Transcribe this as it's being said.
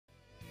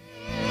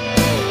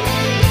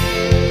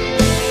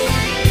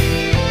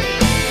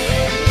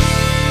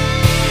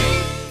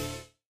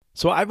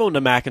So I've owned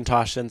a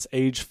Macintosh since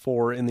age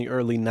 4 in the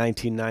early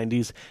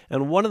 1990s,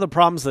 and one of the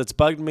problems that's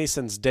bugged me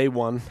since day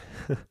one,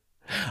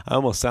 I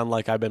almost sound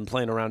like I've been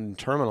playing around in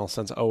Terminal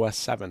since OS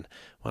 7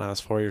 when I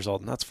was 4 years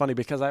old, and that's funny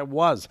because I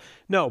was.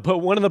 No, but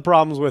one of the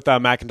problems with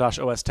Macintosh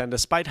OS 10,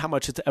 despite how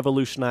much it's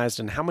evolutionized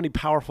and how many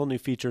powerful new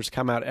features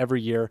come out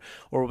every year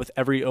or with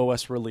every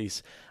OS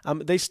release,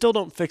 they still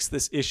don't fix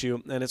this issue,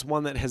 and it's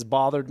one that has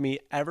bothered me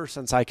ever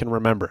since I can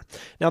remember.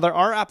 Now, there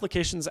are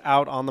applications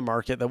out on the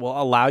market that will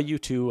allow you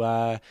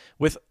to,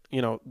 with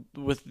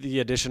the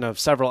addition of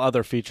several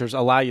other features,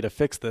 allow you to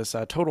fix this.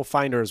 Total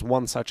Finder is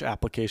one such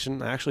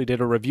application. I actually did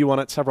a review on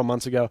it several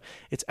months ago.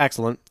 It's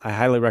excellent. I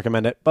highly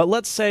recommend it. But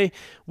let's say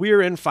we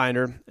are in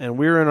Finder, and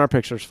we're in our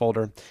Pictures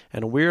folder,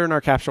 and we're in our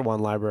Capture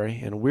One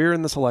library, and we're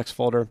in the Selects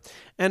folder,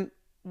 and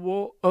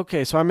well,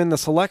 okay, so I'm in the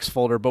Selects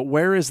folder, but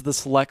where is the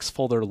Selects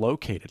folder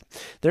located?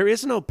 There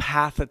is no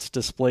path that's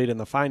displayed in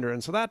the Finder,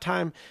 and so that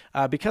time,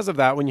 because of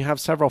that, when you have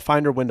several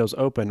Finder windows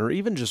open, or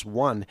even just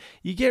one,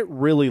 you get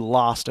really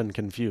lost and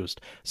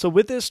confused. So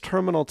with this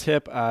terminal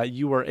tip,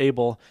 you are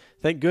able,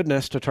 thank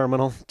goodness to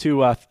Terminal,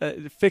 to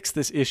fix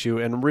this issue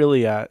and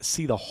really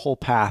see the whole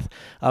path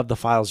of the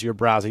files you're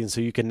browsing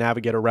so you can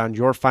navigate around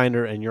your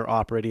Finder and your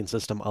operating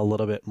system a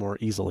little bit more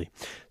easily.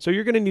 So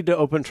you're going to need to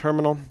open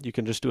Terminal. You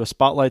can just do a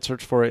Spotlight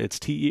search for it. It's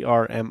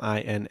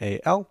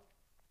Terminal.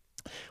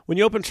 When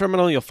you open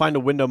Terminal, you'll find a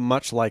window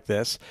much like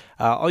this.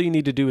 All you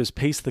need to do is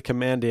paste the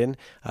command in,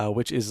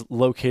 which is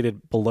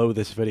located below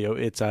this video.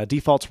 It's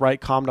defaults right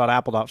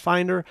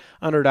com.apple.finder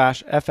under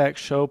 -fx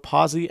show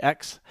posi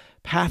x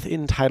path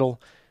in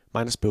title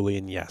minus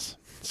boolean yes.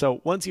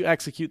 So once you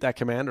execute that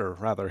command, or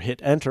rather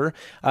hit enter,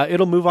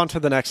 it'll move on to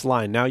the next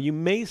line. Now you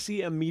may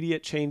see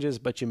immediate changes,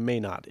 but you may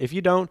not. If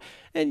you don't,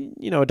 and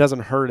it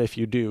doesn't hurt if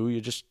you do, you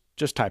just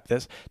type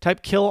this.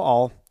 Type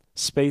killall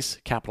space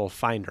capital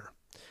Finder.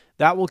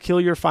 That will kill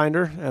your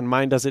Finder, and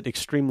mine does it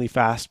extremely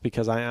fast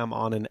because I am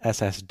on an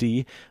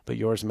SSD, but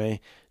yours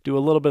may do a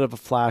little bit of a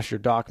flash, your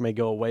dock may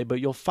go away, but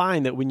you'll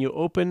find that when you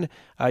open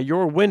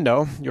your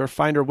window, your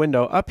Finder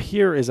window, up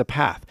here is a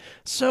path.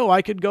 So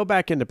I could go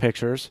back into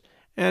Pictures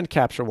and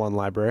Capture One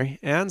library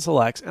and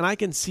Selects, and I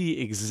can see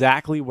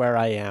exactly where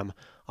I am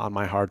on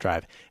my hard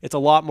drive. It's a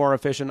lot more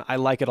efficient. I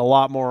like it a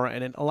lot more,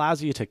 and it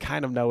allows you to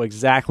kind of know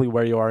exactly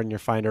where you are in your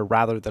Finder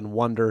rather than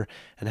wonder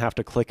and have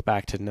to click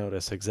back to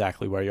notice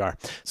exactly where you are.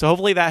 So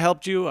hopefully that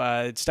helped you.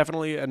 It's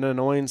definitely an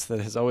annoyance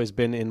that has always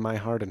been in my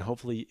heart, and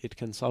hopefully it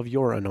can solve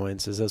your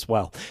annoyances as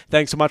well.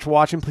 Thanks so much for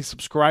watching. Please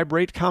subscribe,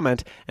 rate,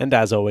 comment, and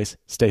as always,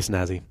 stay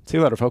snazzy. See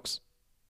you later, folks.